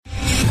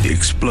The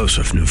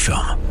explosive new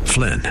film,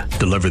 Flynn,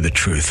 deliver the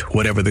truth,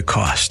 whatever the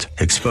cost,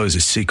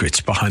 exposes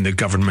secrets behind the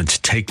government's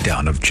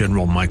takedown of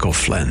General Michael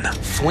Flynn.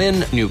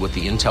 Flynn knew what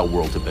the intel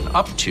world had been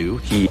up to.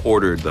 He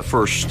ordered the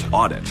first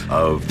audit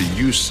of the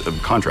use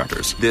of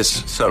contractors.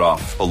 This set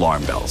off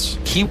alarm bells.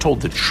 He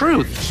told the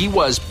truth. He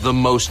was the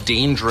most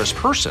dangerous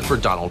person for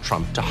Donald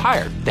Trump to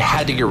hire. They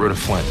had to get rid of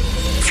Flynn.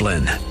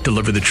 Flynn,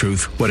 deliver the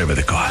truth, whatever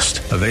the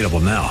cost. Available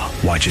now.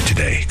 Watch it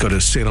today. Go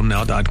to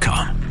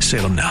salemnow.com.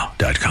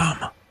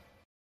 salemnow.com.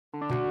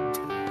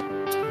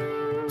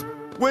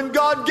 When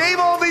God gave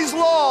all these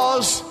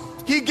laws,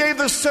 he gave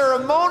the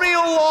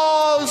ceremonial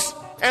laws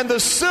and the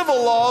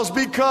civil laws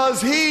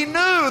because he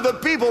knew the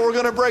people were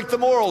going to break the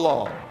moral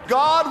law.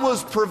 God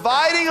was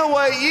providing a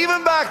way,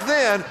 even back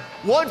then,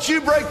 once you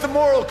break the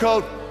moral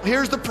code,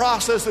 here's the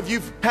process of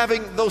you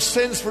having those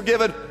sins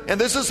forgiven, and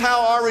this is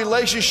how our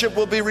relationship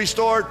will be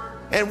restored.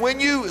 And when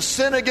you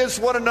sin against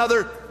one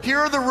another, here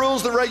are the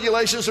rules, the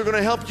regulations that are going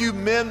to help you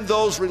mend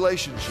those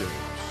relationships.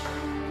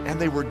 And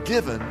they were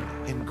given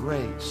in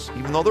grace.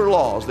 Even though they're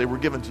laws, they were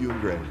given to you in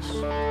grace.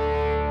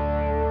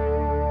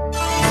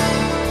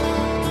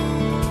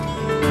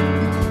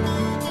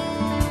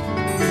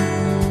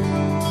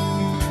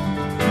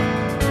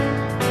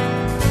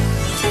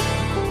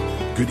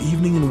 Good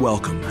evening and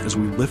welcome as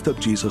we lift up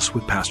Jesus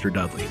with Pastor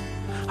Dudley.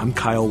 I'm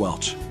Kyle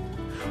Welch.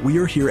 We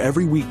are here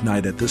every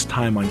weeknight at this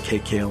time on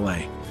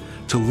KKLA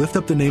to lift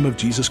up the name of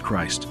Jesus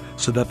Christ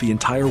so that the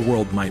entire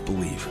world might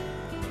believe.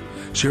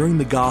 Sharing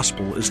the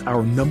gospel is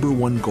our number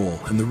one goal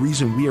and the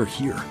reason we are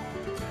here.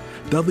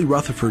 Dudley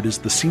Rutherford is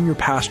the senior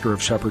pastor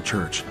of Shepherd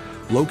Church,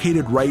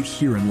 located right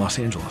here in Los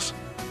Angeles.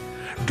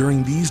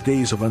 During these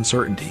days of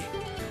uncertainty,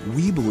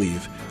 we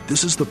believe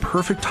this is the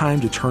perfect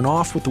time to turn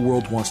off what the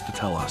world wants to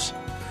tell us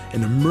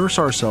and immerse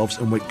ourselves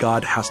in what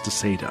God has to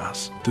say to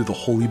us through the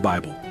Holy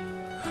Bible.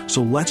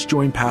 So let's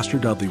join Pastor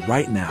Dudley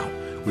right now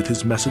with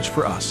his message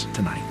for us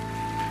tonight.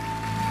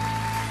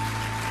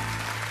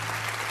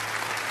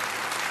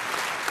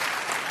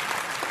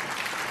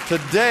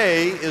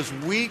 Today is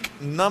week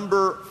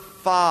number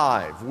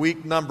 5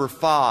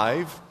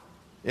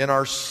 in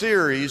our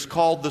series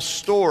called The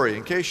Story.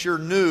 In case you're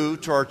new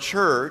to our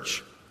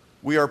church,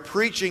 we are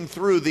preaching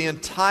through the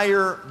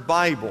entire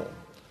Bible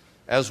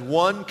as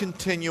one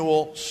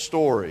continual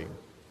story.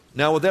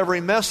 Now, with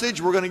every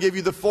message, we're going to give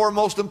you the 4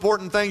 most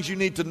important things you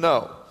need to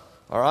know.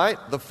 All right?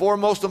 The 4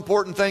 most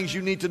important things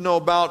you need to know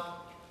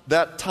about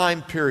that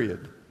time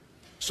period.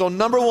 So,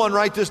 number 1,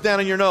 write this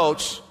down in your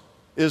notes,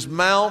 is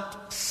Mount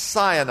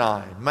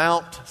Sinai.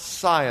 Mount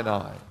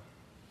Sinai.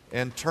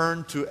 And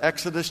turn to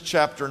Exodus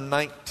chapter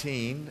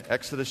 19.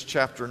 Exodus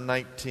chapter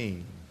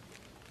 19.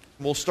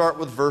 We'll start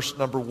with verse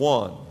number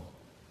 1.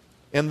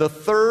 In the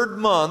 3rd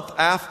month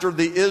after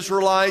the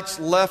Israelites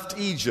left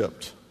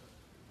Egypt,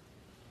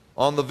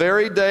 on the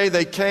very day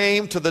they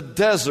came to the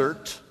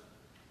desert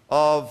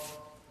of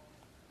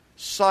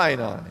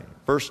Sinai.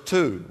 Verse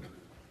 2.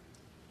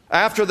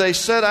 After they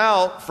set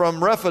out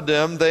from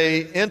Rephidim,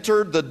 they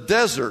entered the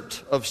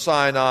desert of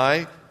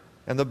Sinai,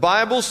 and the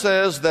Bible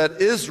says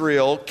that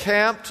Israel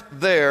camped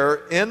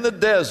there in the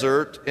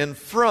desert in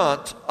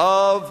front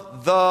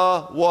of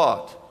the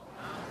what?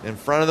 In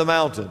front of the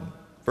mountain.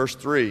 Verse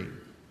 3.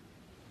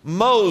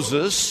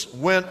 Moses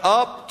went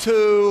up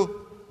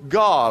to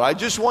God. I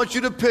just want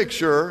you to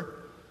picture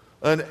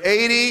an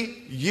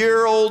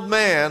 80-year-old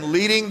man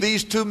leading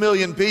these 2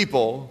 million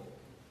people,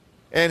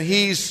 and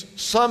he's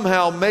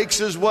somehow makes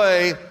his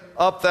way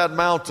up that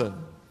mountain.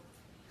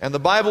 And the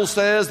Bible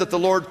says that the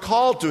Lord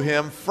called to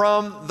him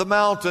from the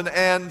mountain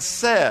and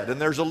said, and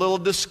there's a little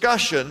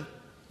discussion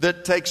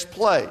that takes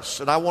place.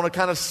 And I want to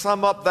kind of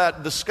sum up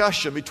that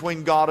discussion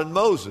between God and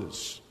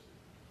Moses.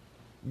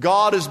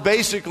 God is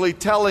basically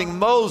telling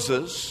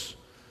Moses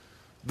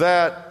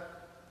that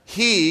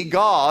he,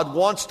 God,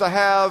 wants to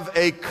have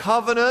a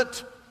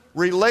covenant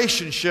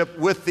relationship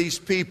with these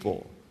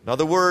people. In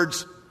other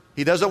words,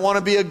 he doesn't want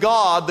to be a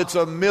God that's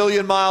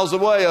 1,000,000 miles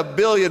away,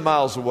 1,000,000,000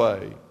 miles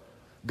away.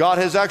 God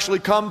has actually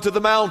come to the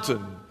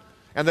mountain,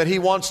 and that he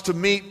wants to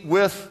meet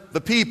with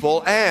the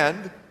people.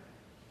 And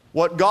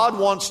what God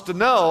wants to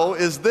know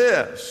is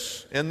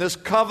this. In this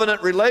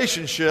covenant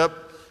relationship,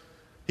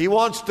 he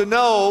wants to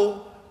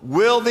know,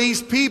 will these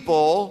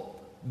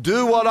people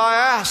do what I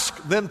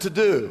ask them to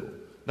do?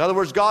 In other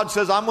words, God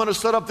says, I'm going to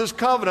set up this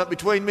covenant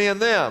between me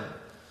and them.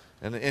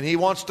 And he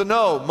wants to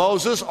know,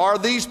 Moses, are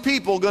these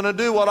people going to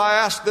do what I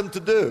ask them to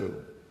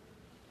do?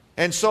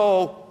 And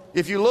so,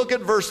 if you look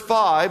at verse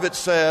 5, it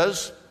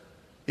says,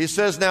 he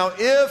says, now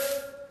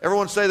if,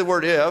 everyone say the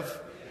word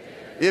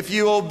if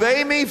you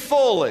obey me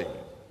fully,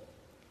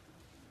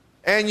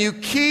 and you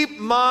keep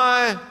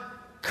my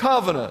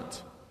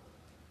covenant,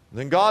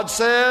 then God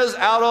says,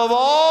 out of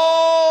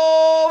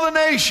all the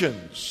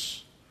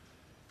nations,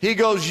 he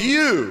goes,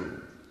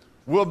 you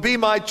will be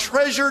my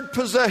treasured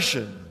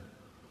possession.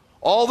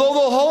 Although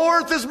the whole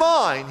earth is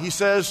mine, he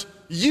says,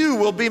 you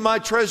will be my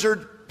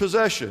treasured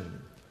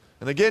possession.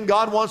 And again,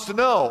 God wants to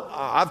know,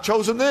 I've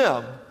chosen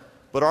them,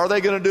 but are they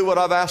going to do what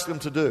I've asked them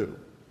to do?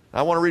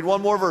 I want to read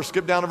one more verse.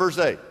 Skip down to verse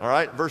 8. All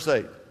right, verse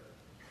 8.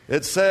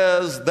 it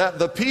says that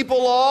the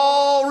people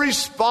all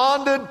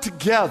responded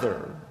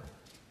together.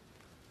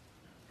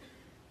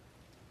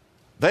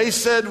 They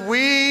said,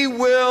 we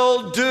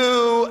will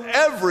do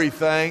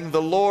everything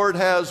the Lord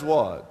has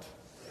what?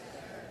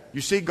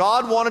 You see,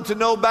 God wanted to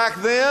know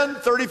back then,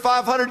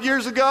 3,500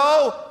 years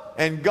ago,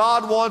 and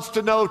God wants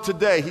to know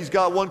today. He's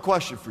got one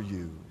question for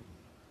you.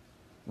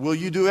 Will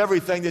you do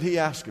everything that He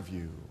asks of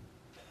you?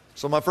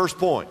 So my first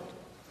point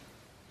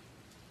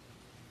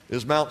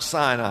is Mount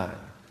Sinai.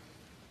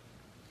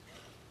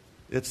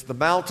 It's the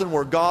mountain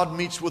where God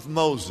meets with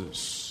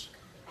Moses.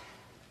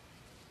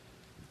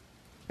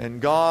 And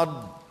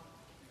God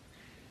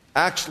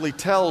actually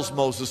tells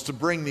Moses to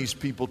bring these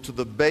people to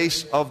the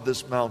base of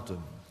this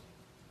mountain.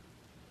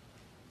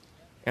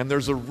 And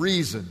there's a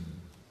reason.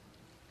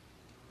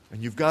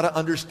 And you've got to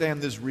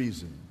understand this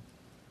reason.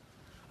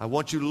 I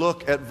want you to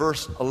look at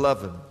verse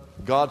 11.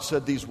 God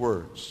said these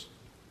words.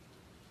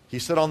 He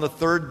said on the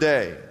third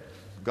day,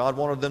 God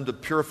wanted them to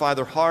purify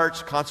their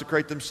hearts,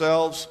 consecrate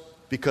themselves,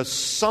 because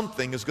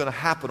something is going to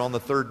happen on the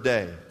third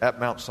day at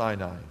Mount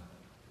Sinai.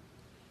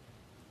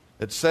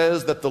 It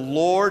says that the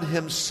Lord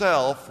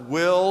Himself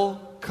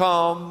will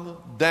come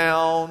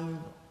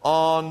down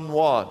on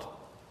what?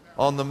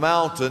 On the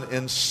mountain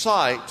in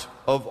sight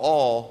of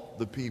all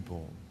the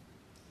people.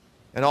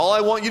 And all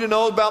I want you to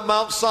know about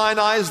Mount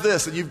Sinai is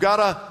this, and you've got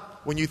to,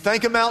 when you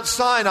think of Mount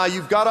Sinai,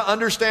 you've got to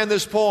understand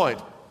this point.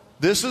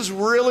 This is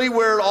really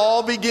where it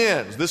all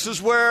begins. This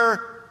is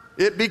where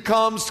it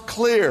becomes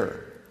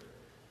clear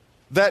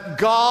that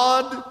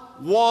God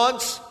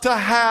wants to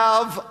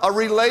have a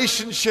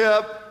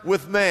relationship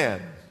with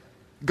man.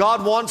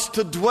 God wants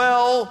to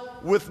dwell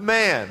with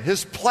man.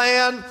 His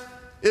plan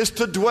is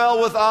to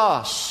dwell with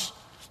us,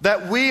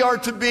 that we are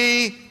to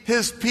be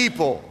His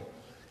people.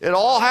 It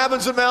all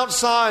happens at Mount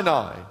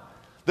Sinai,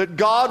 that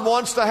God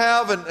wants to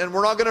have, and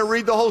we're not going to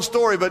read the whole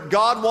story, but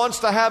God wants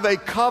to have a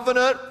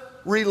covenant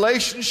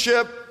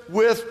relationship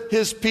with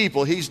His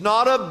people. He's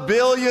not a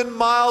billion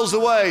miles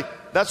away.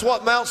 That's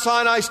what Mount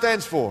Sinai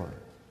stands for.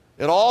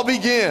 It all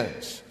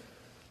begins.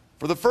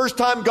 For the first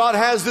time, God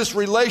has this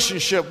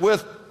relationship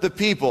with the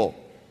people.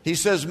 He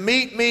says,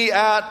 meet me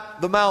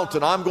at the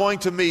mountain. I'm going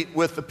to meet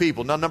with the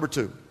people. Now, number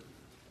two.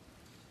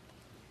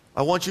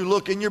 I want you to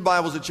look in your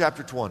Bibles at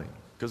chapter 20,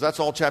 because that's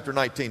all chapter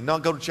 19. Now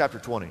go to chapter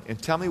 20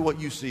 and tell me what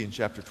you see in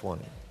chapter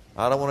 20.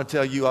 I don't want to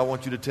tell you, I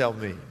want you to tell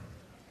me.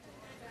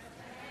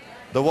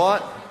 The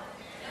what?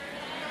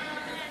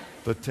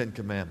 The 10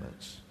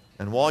 Commandments.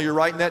 And while you're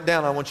writing that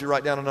down, I want you to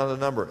write down another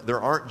number. There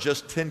aren't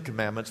just 10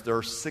 commandments, there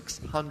are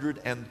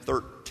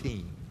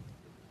 613.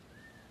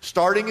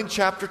 Starting in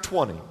chapter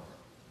 20,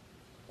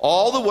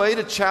 all the way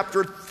to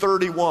chapter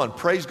 31.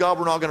 Praise God,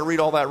 we're not going to read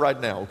all that right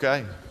now,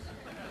 okay?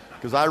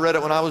 Because I read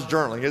it when I was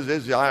journaling.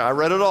 I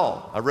read it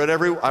all. I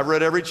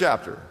read every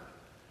chapter.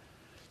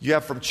 You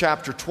have from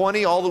chapter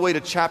 20 all the way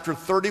to chapter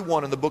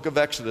 31 in the book of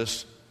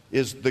Exodus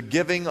is the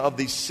giving of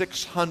the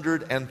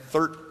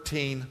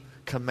 613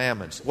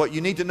 commandments. What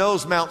you need to know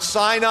is Mount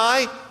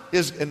Sinai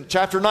is in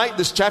chapter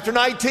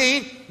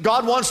 19.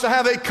 God wants to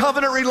have a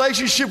covenant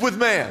relationship with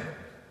man.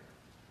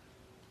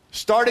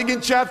 Starting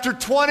in chapter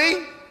 20,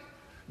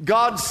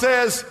 God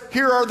says,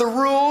 here are the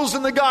rules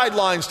and the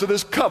guidelines to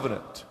this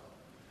covenant.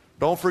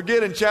 Don't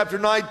forget in chapter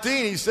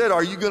 19, He said,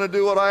 are you going to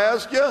do what I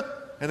ask you?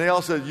 And they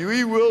all said,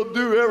 we will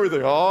do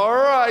everything. All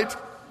right.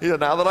 He said,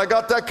 now that I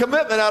got that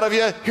commitment out of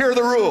you, here are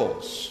the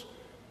rules.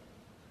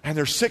 And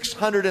there's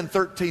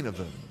 613 of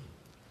them.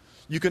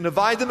 You can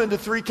divide them into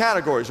 3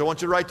 categories. I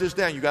want you to write this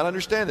down. You've got to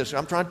understand this.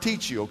 I'm trying to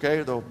teach you,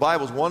 okay? The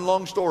Bible's one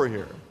long story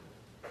here.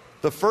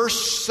 The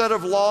first set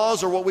of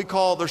laws are what we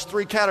call, there's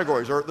 3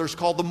 categories. There's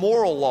called the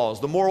moral laws,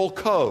 the moral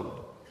code.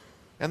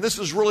 And this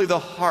is really the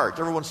heart.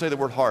 Everyone say the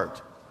word heart.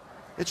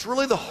 It's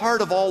really the heart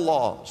of all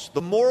laws.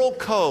 The moral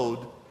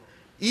code,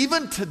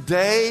 even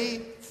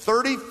today,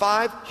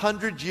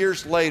 3,500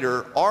 years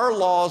later, our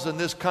laws in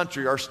this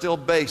country are still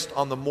based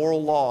on the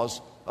moral laws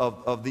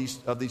of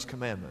these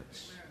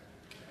commandments.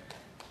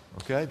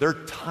 Okay?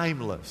 They're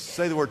timeless.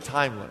 Say the word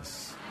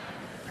timeless.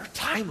 They're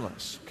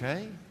timeless,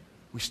 okay?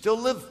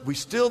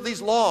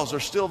 These laws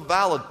are still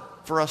valid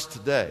for us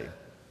today.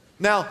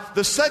 Now,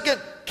 the second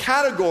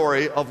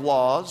category of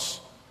laws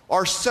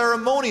are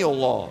ceremonial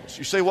laws.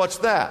 You say, what's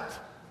that?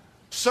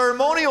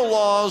 Ceremonial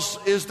laws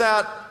is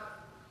that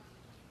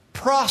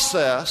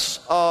process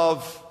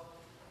of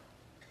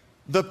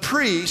the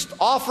priest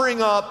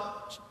offering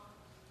up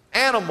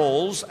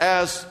animals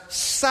as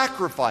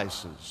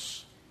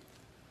sacrifices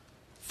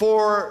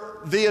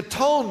for the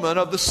atonement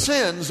of the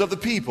sins of the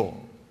people.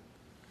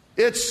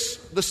 It's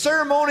the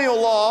ceremonial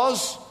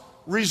laws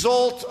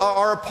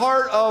are a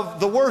part of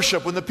the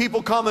worship when the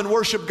people come and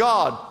worship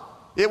God.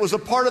 It was a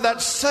part of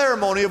that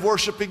ceremony of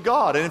worshiping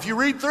God. And if you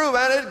read through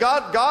it,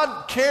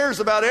 God cares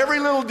about every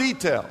little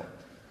detail.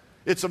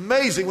 It's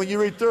amazing when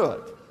you read through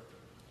it.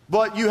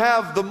 But you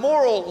have the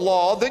moral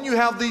law, then you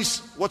have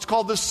what's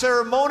called the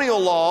ceremonial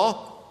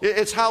law.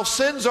 It's how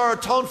sins are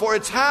atoned for.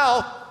 It's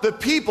how the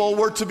people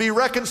were to be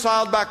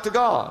reconciled back to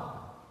God.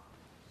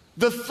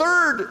 The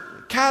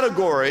third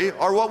category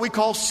are what we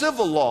call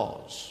civil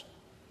laws.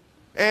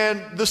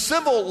 And the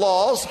civil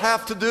laws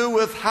have to do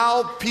with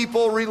how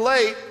people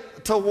relate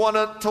to one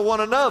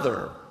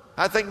another.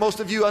 I think most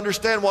of you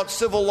understand what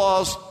civil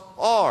laws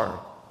are.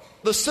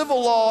 The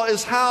civil law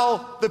is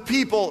how the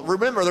people,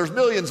 remember there's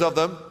millions of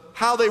them,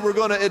 how they were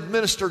going to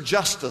administer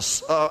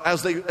justice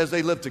as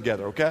they live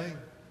together, okay?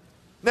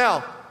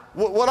 Now,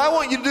 what I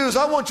want you to do is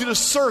I want you to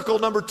circle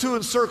number 2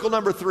 and circle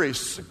number 3.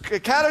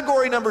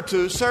 Category number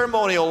 2,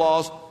 ceremonial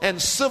laws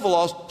and civil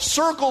laws.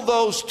 Circle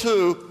those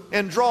two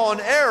and draw an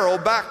arrow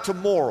back to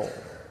moral.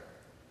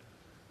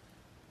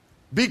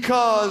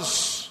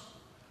 Because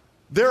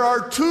there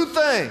are 2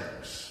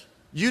 things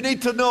you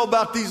need to know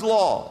about these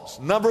laws.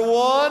 Number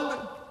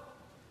 1,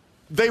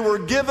 they were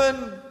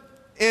given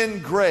in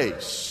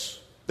grace.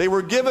 They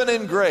were given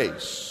in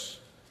grace.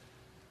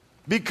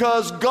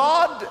 Because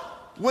God,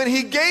 when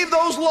He gave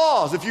those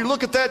laws, if you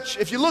look at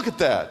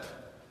that,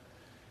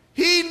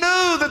 He knew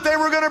that they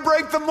were going to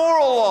break the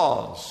moral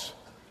laws.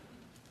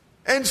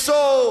 And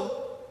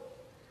so,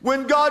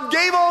 when God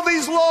gave all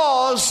these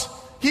laws,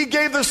 He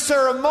gave the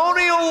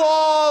ceremonial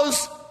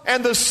laws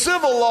and the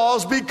civil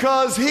laws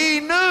because He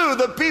knew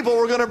the people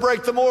were going to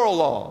break the moral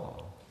law.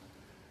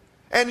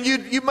 And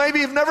you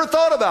maybe have never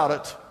thought about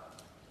it,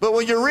 but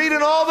when you're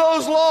reading all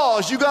those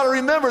laws, you got to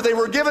remember they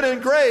were given in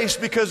grace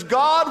because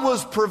God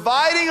was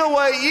providing a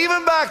way,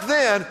 even back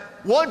then,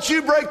 once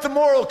you break the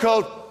moral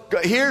code,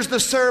 here's the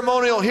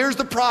ceremonial, here's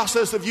the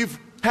process of you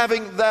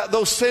having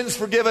those sins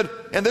forgiven,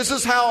 and this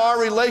is how our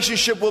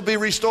relationship will be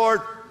restored.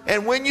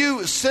 And when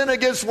you sin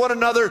against one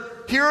another,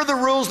 here are the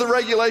rules, the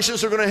regulations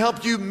that are going to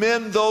help you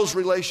mend those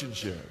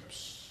relationships.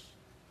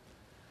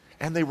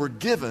 And they were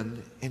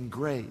given in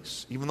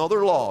grace. Even though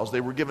they're laws,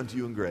 they were given to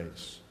you in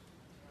grace.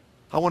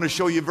 I want to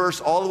show you a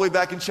verse all the way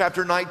back in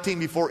chapter 19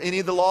 before any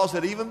of the laws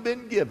had even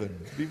been given.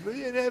 You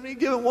haven't even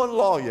given one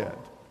law yet.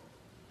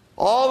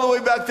 All the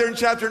way back there in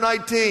chapter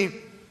 19,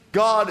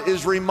 God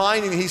is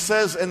reminding, He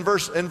says in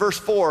verse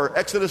 4,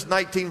 Exodus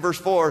 19 verse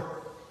 4,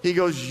 He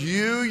goes,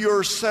 you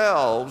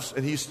yourselves,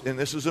 and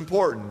this is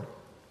important,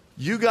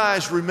 you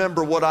guys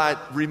remember what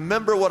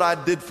I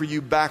did for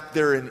you back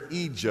there in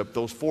Egypt,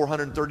 those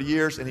 430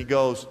 years, and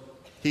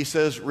He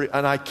says,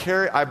 and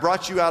I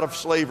brought you out of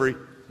slavery.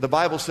 The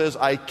Bible says,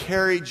 I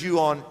carried you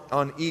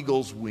on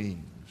eagle's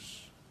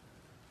wings.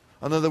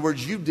 In other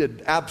words, you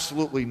did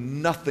absolutely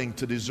nothing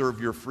to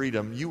deserve your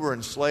freedom. You were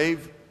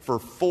enslaved for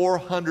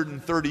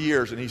 430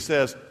 years. And He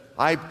says,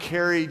 I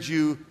carried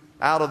you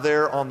out of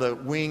there on the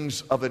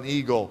wings of an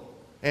eagle.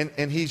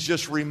 And He's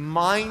just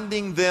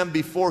reminding them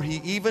before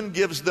He even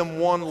gives them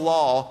one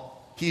law,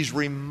 He's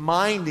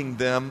reminding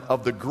them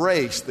of the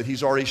grace that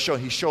He's already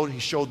shown. He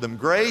showed them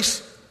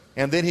grace,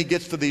 and then He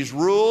gets to these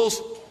rules,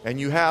 and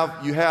you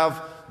have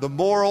the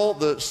moral,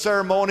 the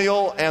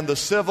ceremonial, and the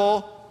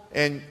civil.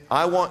 And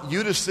I want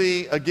you to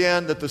see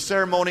again that the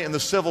ceremony and the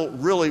civil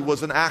really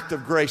was an act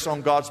of grace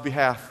on God's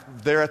behalf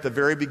there at the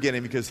very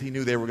beginning because He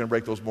knew they were going to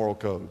break those moral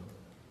codes.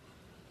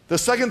 The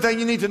second thing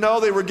you need to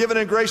know, they were given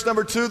in grace.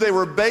 Number 2, they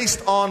were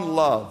based on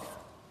love.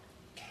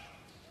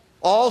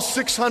 All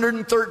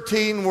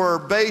 613 were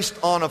based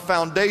on a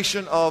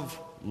foundation of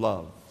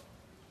love.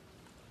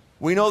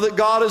 We know that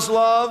God is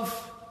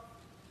love.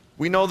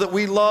 We know that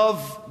we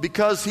love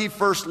because He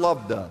first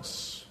loved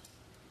us.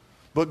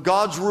 But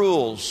God's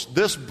rules,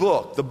 this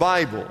book, the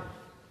Bible,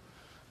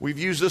 we've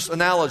used this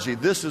analogy.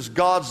 This is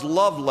God's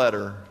love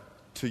letter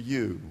to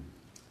you.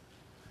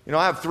 You know,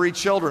 I have 3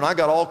 children. I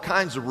got all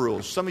kinds of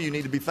rules. Some of you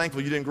need to be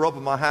thankful you didn't grow up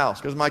in my house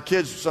because my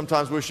kids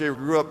sometimes wish they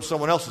grew up in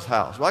someone else's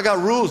house. Well, I got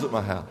rules at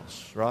my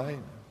house, right?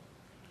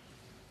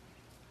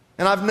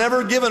 And I've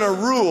never given a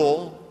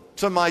rule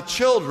to my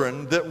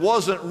children that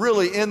wasn't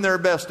really in their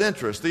best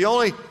interest.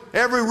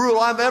 Every rule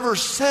I've ever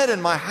said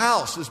in my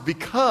house is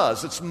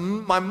because it's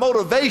my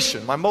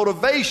motivation. My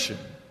motivation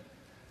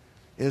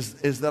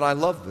is that I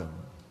love them.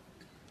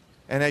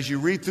 And as you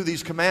read through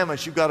these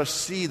commandments, you've got to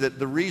see that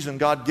the reason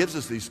God gives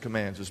us these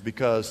commands is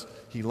because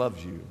He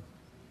loves you.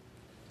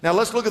 Now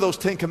let's look at those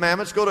 10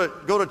 commandments. Go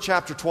to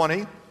chapter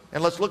 20,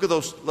 and let's look at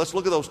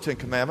those 10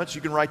 commandments.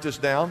 You can write this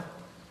down.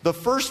 The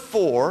first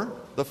four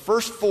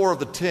of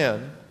the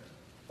 10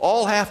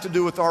 all have to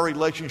do with our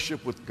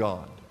relationship with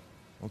God.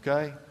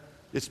 Okay?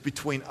 It's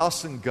between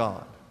us and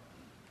God.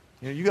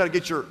 You got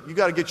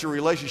to get your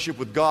relationship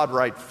with God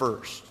right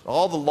first.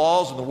 All the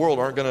laws in the world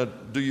aren't going to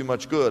do you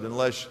much good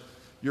unless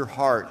your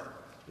heart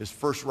is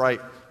first right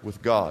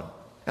with God.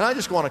 And I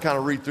just want to kind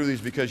of read through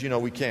these because,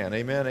 we can.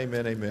 Amen,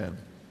 amen, amen.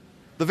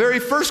 The very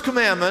first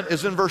commandment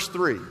is in verse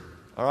 3.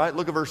 All right,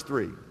 look at verse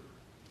 3.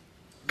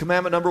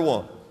 Commandment number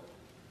 1.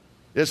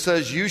 It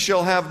says, you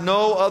shall have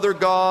no other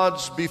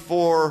gods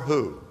before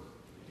who?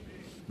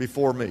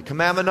 Before me.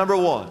 Commandment number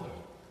 1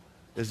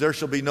 is there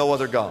shall be no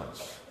other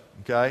gods.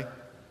 Okay?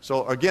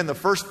 So again, the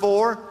first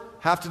 4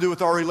 have to do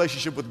with our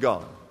relationship with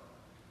God.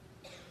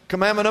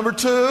 Commandment number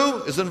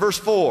 2 is in verse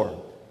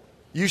 4.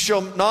 You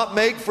shall not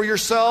make for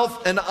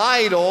yourself an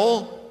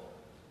idol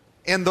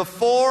in the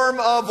form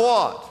of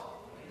what?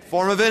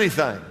 Form of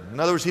anything. In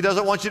other words, He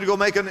doesn't want you to go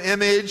make an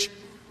image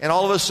and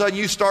all of a sudden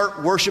you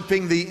start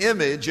worshiping the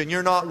image and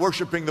you're not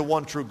worshiping the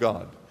one true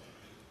God.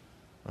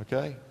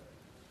 Okay?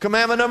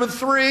 Commandment number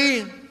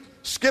 3,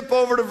 skip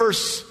over to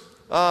verse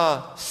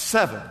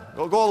 7.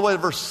 Go all the way to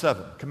verse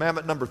 7.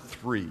 Commandment number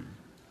 3.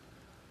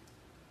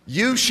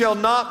 You shall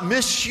not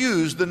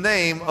misuse the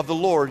name of the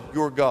Lord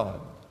your God.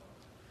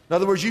 In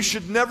other words, you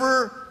should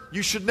never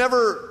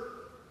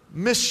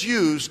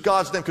misuse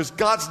God's name, because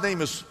God's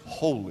name is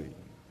holy.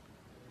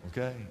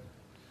 Okay?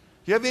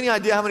 Do you have any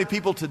idea how many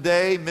people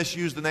today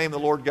misuse the name of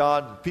the Lord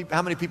God?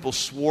 How many people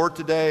swore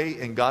today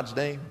in God's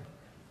name?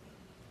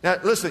 Now,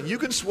 listen, you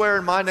can swear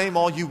in my name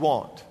all you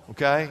want,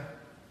 okay?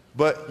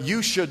 But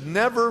you should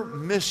never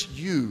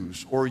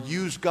misuse or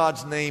use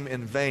God's name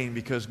in vain,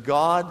 because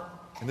God,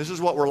 and this is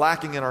what we're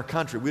lacking in our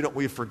country,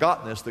 we've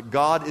forgotten this, that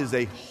God is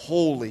a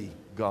holy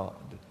God,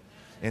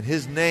 and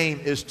His name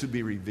is to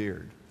be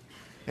revered.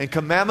 And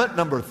commandment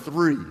number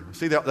 3,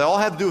 see, they all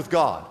have to do with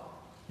God.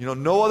 You know,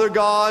 no other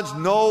gods,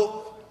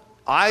 no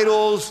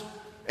idols,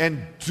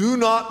 and do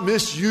not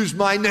misuse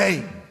my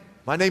name.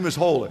 My name is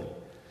holy.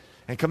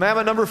 And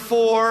commandment number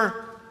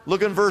 4,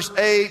 look in verse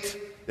 8,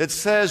 it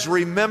says,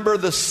 remember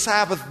the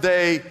Sabbath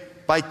day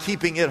by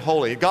keeping it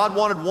holy. God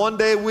wanted one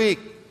day a week.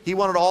 He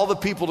wanted all the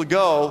people to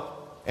go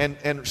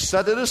and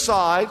set it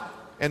aside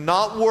and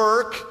not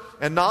work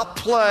and not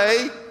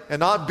play and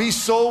not be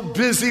so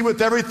busy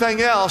with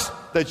everything else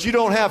that you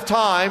don't have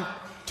time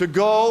to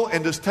go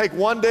and just take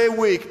one day a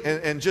week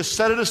and just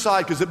set it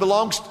aside, because it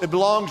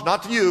belongs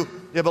not to you,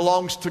 it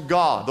belongs to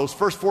God. Those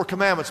first 4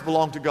 commandments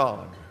belong to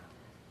God.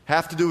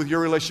 Have to do with your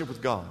relationship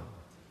with God.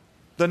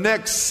 The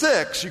next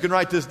 6, you can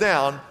write this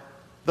down,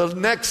 the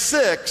next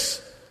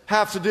 6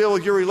 have to deal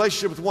with your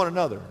relationship with one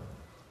another.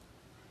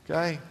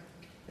 Okay?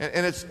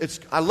 And it's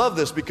I love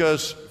this,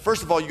 because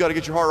first of all, you got to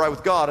get your heart right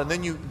with God, and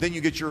then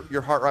you get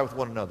your heart right with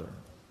one another.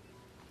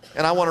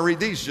 And I want to read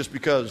these just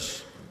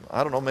because,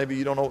 I don't know, maybe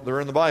you don't know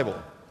they're in the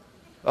Bible.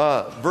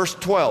 Verse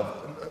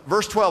 12.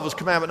 Verse 12 is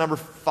commandment number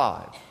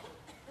 5.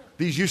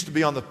 These used to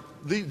be on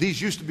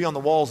the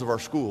walls of our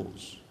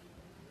schools.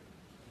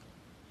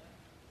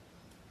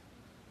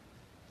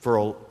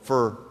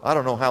 For I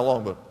don't know how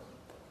long, but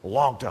a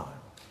long time.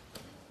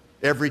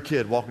 Every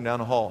kid walking down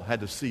the hall had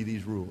to see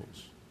these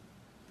rules.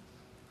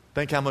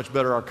 Think how much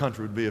better our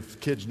country would be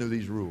if kids knew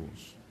these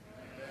rules.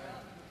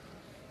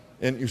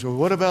 And you say, well,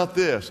 what about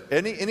this?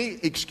 Any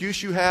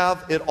excuse you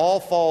have, it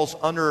all falls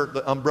under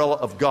the umbrella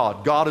of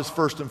God. God is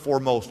first and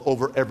foremost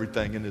over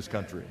everything in this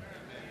country.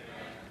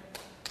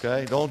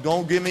 Okay?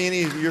 Don't give me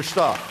any of your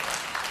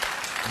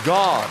stuff.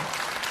 God.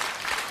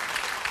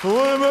 Well,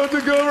 what about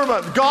the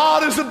government?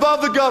 God is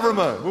above the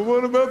government. Well,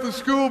 what about the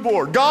school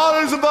board?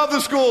 God is above the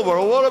school board.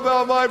 Well, what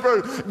about my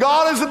person?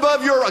 God is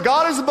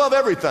above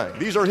everything.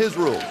 These are His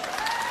rules.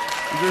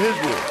 These are His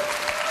rules.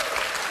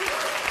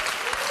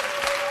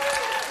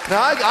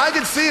 Now, I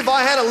could see if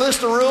I had a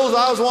list of rules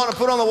I was wanting to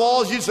put on the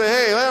walls, you'd say,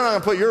 hey, I'm not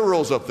going to put your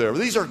rules up there. But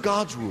these are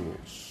God's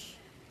rules.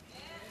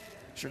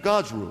 These are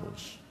God's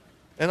rules.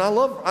 And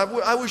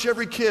I wish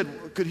every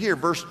kid could hear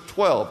verse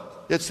 12.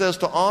 It says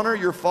to honor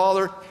your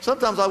father.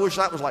 Sometimes I wish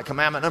that was like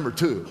commandment number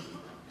 2.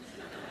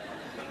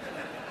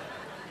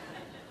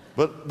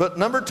 But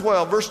number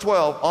 12, verse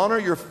 12, honor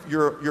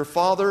your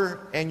father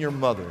and your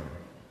mother.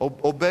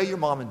 Obey your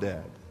mom and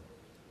dad.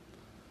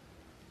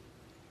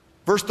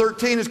 Verse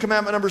 13 is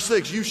commandment number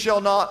 6. You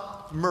shall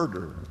not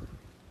murder.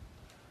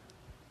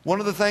 One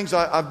of the things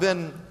I've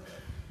been,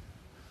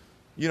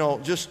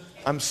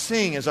 I'm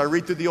seeing as I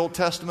read through the Old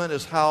Testament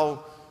is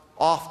how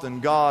often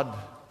God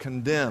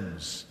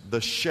condemns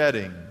the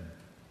shedding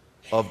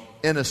of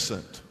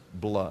innocent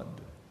blood.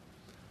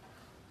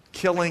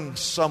 Killing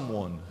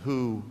someone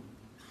who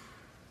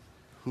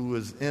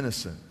is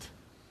innocent.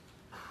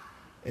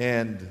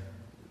 And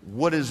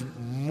what is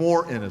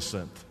more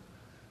innocent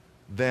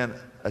than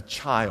a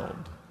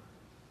child?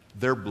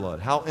 Their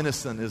blood. How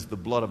innocent is the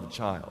blood of a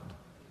child?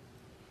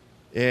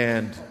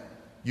 And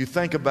you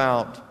think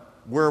about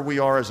where we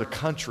are as a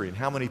country and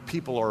how many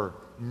people are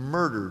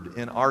murdered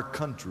in our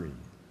country,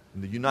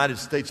 in the United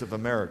States of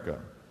America,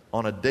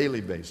 on a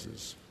daily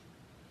basis.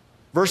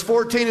 Verse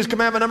 14 is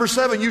commandment number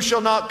 7. You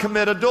shall not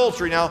commit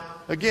adultery. Now,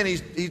 again,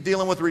 he's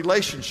dealing with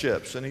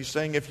relationships, and he's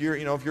saying if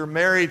you're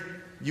married,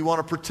 you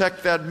want to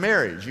protect that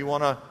marriage.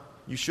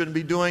 You shouldn't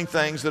be doing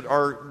things that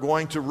are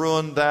going to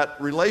ruin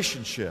that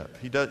relationship.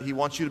 He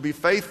wants you to be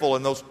faithful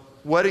in those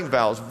wedding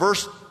vows.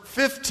 Verse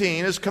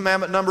 15 is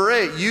commandment number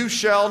 8. You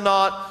shall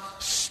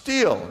not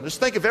steal. Just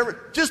think if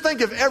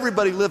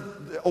everybody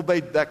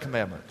obeyed that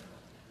commandment.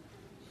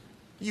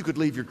 You could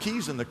leave your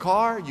keys in the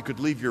car. You could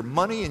leave your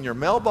money in your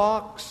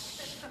mailbox.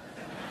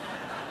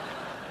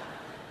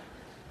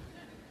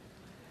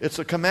 It's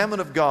a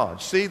commandment of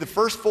God. See, the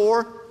first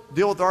 4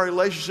 deal with our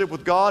relationship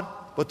with God,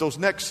 but those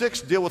next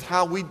 6 deal with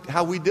how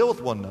we deal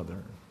with one another.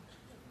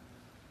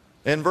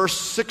 And verse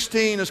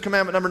 16 is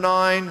commandment number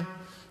 9.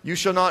 You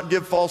shall not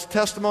give false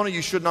testimony.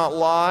 You should not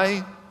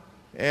lie.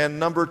 And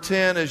number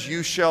 10 is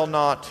you shall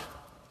not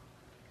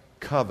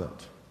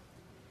covet.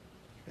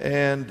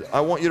 And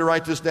I want you to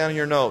write this down in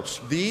your notes.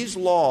 These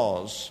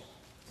laws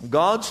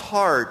God's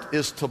heart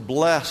is to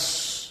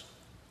bless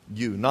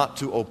you, not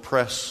to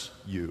oppress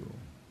you.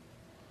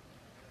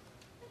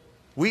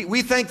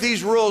 We think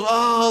these rules,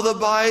 the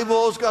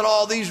Bible's got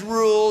all these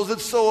rules,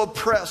 it's so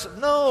oppressive.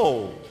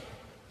 No.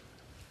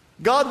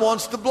 God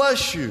wants to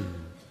bless you.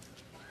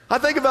 I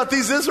think about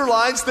these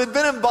Israelites, they'd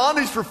been in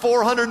bondage for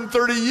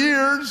 430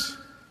 years.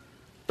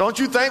 Don't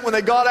you think when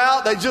they got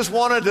out, they just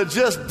wanted to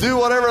just do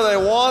whatever they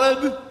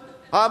wanted?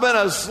 I've been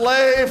a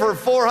slave for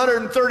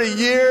 430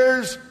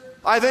 years.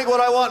 I think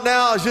what I want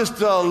now is just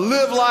to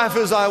live life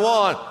as I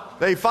want.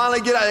 They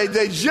finally get out,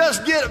 they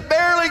just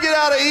barely get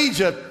out of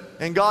Egypt.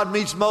 And God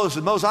meets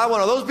Moses. Moses,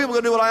 are those people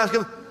going to do what I ask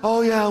him?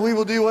 Oh yeah, we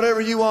will do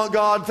whatever you want,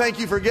 God. Thank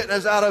you for getting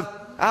us out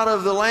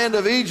of the land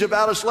of Egypt,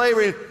 out of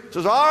slavery. He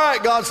says, all right,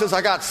 God says,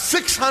 I got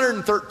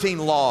 613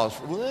 laws.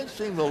 Well, that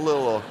seems a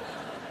little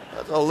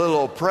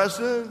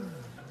oppressive.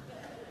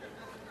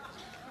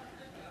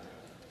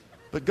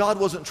 But God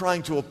wasn't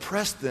trying to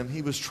oppress them.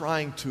 He was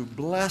trying to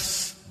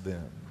bless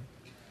them.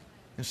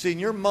 And see, in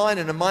your mind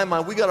and in my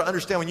mind, we got to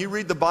understand when you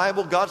read the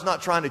Bible, God's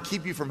not trying to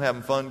keep you from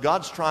having fun.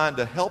 God's trying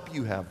to help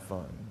you have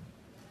fun.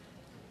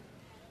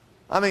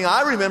 I mean,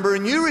 I remember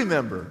and you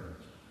remember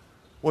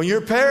when your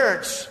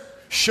parents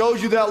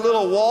showed you that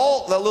little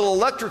wall, that little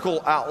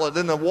electrical outlet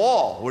in the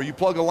wall where you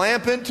plug a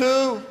lamp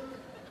into.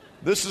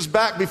 This is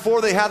back before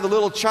they had the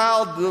little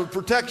child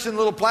protection,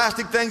 little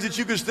plastic things that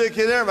you could stick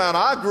in there. Man,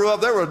 I grew up,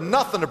 there was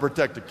nothing to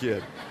protect a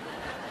kid.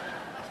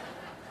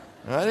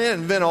 I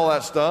didn't invent all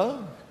that stuff.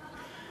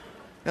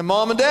 And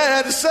Mom and Dad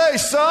had to say,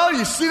 son,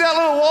 you see that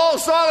little wall,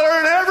 son, they're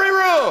in every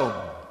room.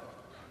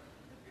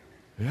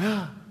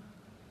 Yeah.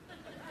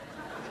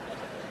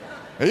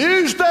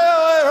 You stay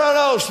away from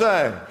those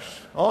things.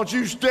 Don't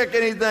you stick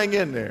anything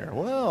in there.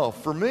 Well,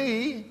 for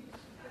me,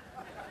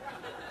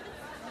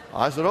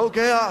 I said,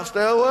 okay, I'll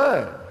stay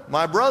away.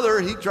 My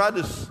brother, he tried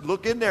to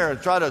look in there and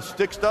try to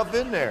stick stuff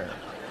in there.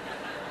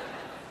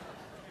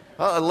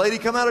 A lady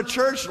come out of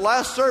church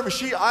last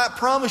service. I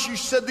promise you,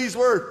 she said these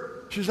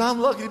words. She says, I'm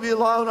lucky to be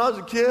alive. When I was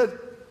a kid, and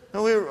I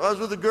was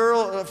with a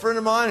girl, a friend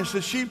of mine, and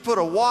said she put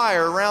a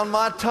wire around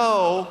my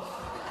toe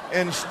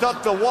and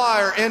stuck the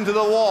wire into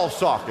the wall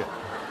socket.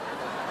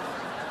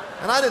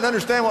 And I didn't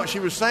understand what she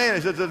was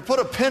saying. She said, put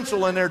a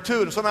pencil in there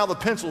too, and somehow the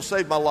pencil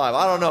saved my life.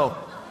 I don't know.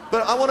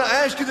 But I want to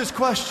ask you this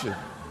question.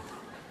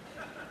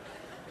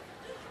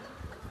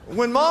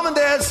 When Mom and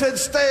Dad said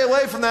stay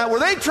away from that, were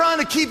they trying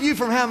to keep you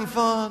from having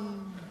fun?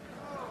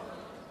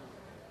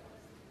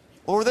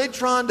 Or were they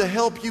trying to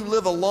help you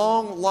live a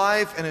long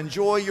life and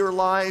enjoy your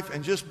life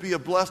and just be a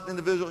blessed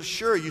individual?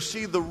 Sure, you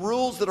see, the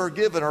rules that are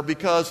given are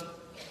because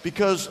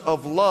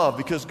of love,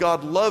 because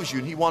God loves you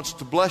and He wants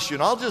to bless you.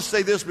 And I'll just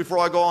say this before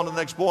I go on to the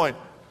next point.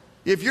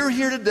 If you're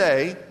here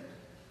today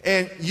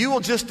and you will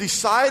just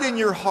decide in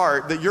your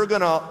heart that you're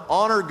going to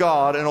honor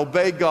God and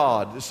obey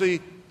God. See,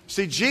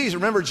 Jesus,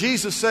 remember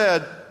Jesus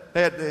said,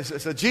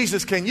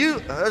 Jesus,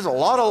 there's a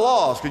lot of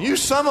laws. Can you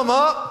sum them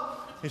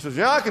up? He says,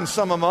 yeah, I can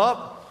sum them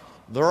up.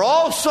 They're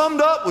all summed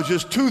up with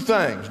just two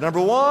things.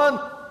 Number one,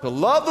 to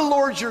love the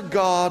Lord your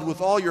God with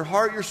all your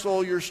heart, your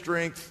soul, your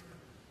strength.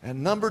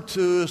 And number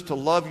two is to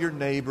love your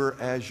neighbor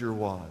as your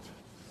what?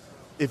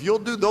 If you'll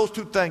do those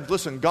two things,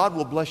 listen, God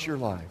will bless your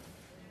life.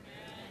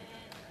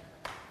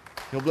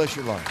 He'll bless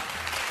your life.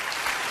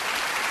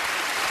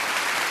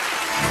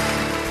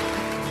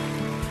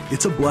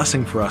 It's a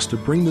blessing for us to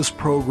bring this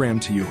program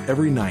to you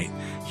every night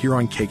here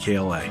on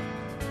KKLA.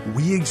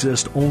 We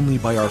exist only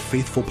by our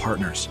faithful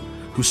partners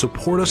who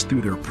support us through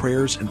their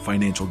prayers and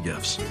financial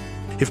gifts.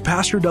 If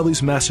Pastor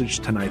Dudley's message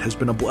tonight has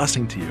been a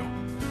blessing to you,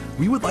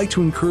 we would like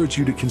to encourage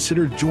you to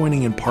consider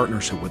joining in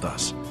partnership with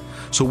us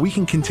so we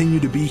can continue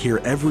to be here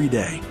every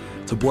day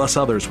to bless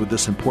others with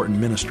this important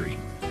ministry.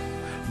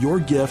 Your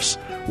gifts,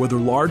 whether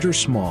large or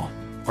small,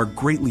 are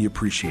greatly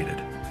appreciated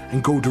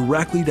and go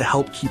directly to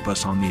help keep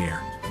us on the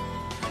air.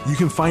 You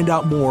can find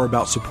out more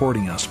about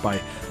supporting us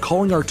by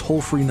calling our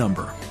toll-free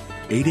number,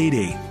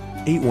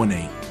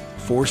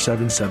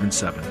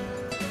 888-818-4777.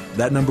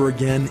 That number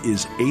again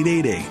is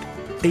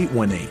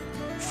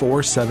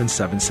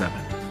 888-818-4777.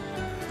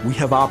 We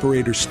have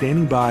operators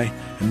standing by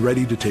and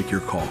ready to take your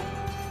call.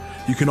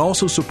 You can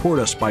also support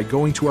us by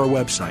going to our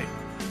website,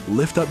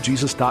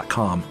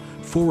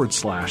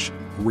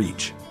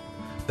 liftupjesus.com/reach.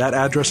 That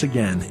address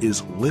again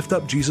is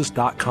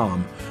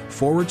liftupjesus.com/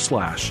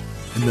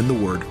 and then the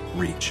word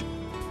reach.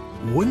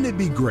 Wouldn't it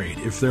be great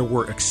if there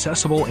were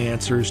accessible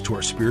answers to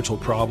our spiritual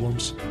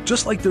problems?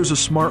 Just like there's a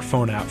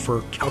smartphone app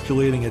for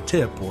calculating a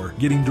tip or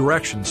getting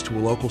directions to a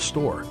local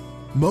store.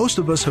 Most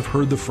of us have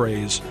heard the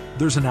phrase,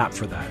 there's an app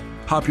for that,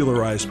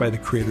 popularized by the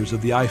creators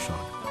of the iPhone.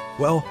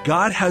 Well,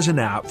 God has an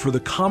app for the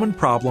common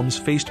problems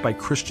faced by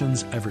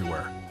Christians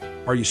everywhere.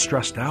 Are you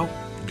stressed out?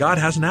 God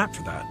has an app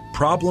for that.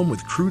 Problem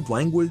with crude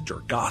language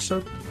or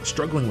gossip?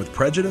 Struggling with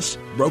prejudice?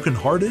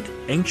 Brokenhearted?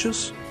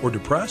 Anxious? Or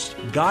depressed?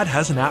 God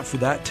has an app for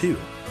that too.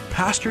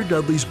 Pastor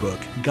Dudley's book,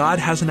 God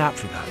Has an App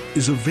for That,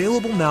 is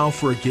available now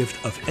for a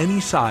gift of any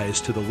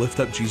size to the Lift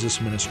Up Jesus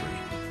ministry.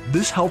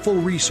 This helpful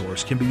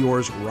resource can be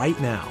yours right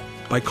now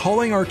by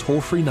calling our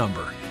toll-free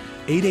number,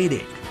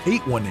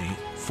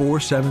 888-818-4777.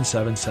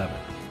 888-4777.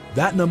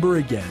 That number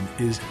again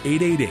is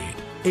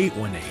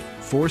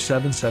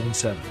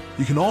 888-818-4777.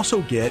 You can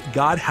also get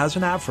God Has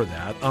an App for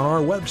That on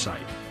our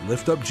website,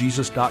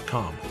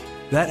 liftupjesus.com.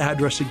 That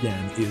address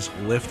again is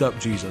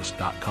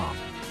liftupjesus.com.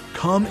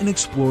 Come and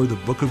explore the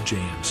book of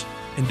James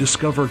and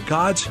discover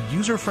God's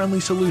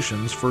user-friendly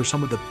solutions for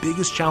some of the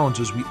biggest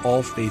challenges we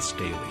all face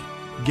daily.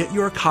 Get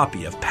your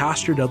copy of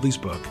Pastor Dudley's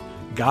book,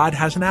 God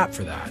Has an App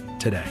for That,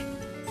 today.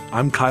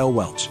 I'm Kyle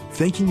Welch,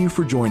 thanking you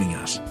for joining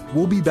us.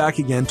 We'll be back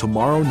again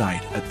tomorrow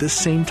night at this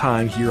same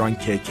time here on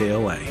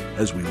KKLA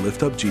as we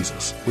lift up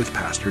Jesus with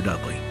Pastor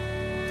Dudley.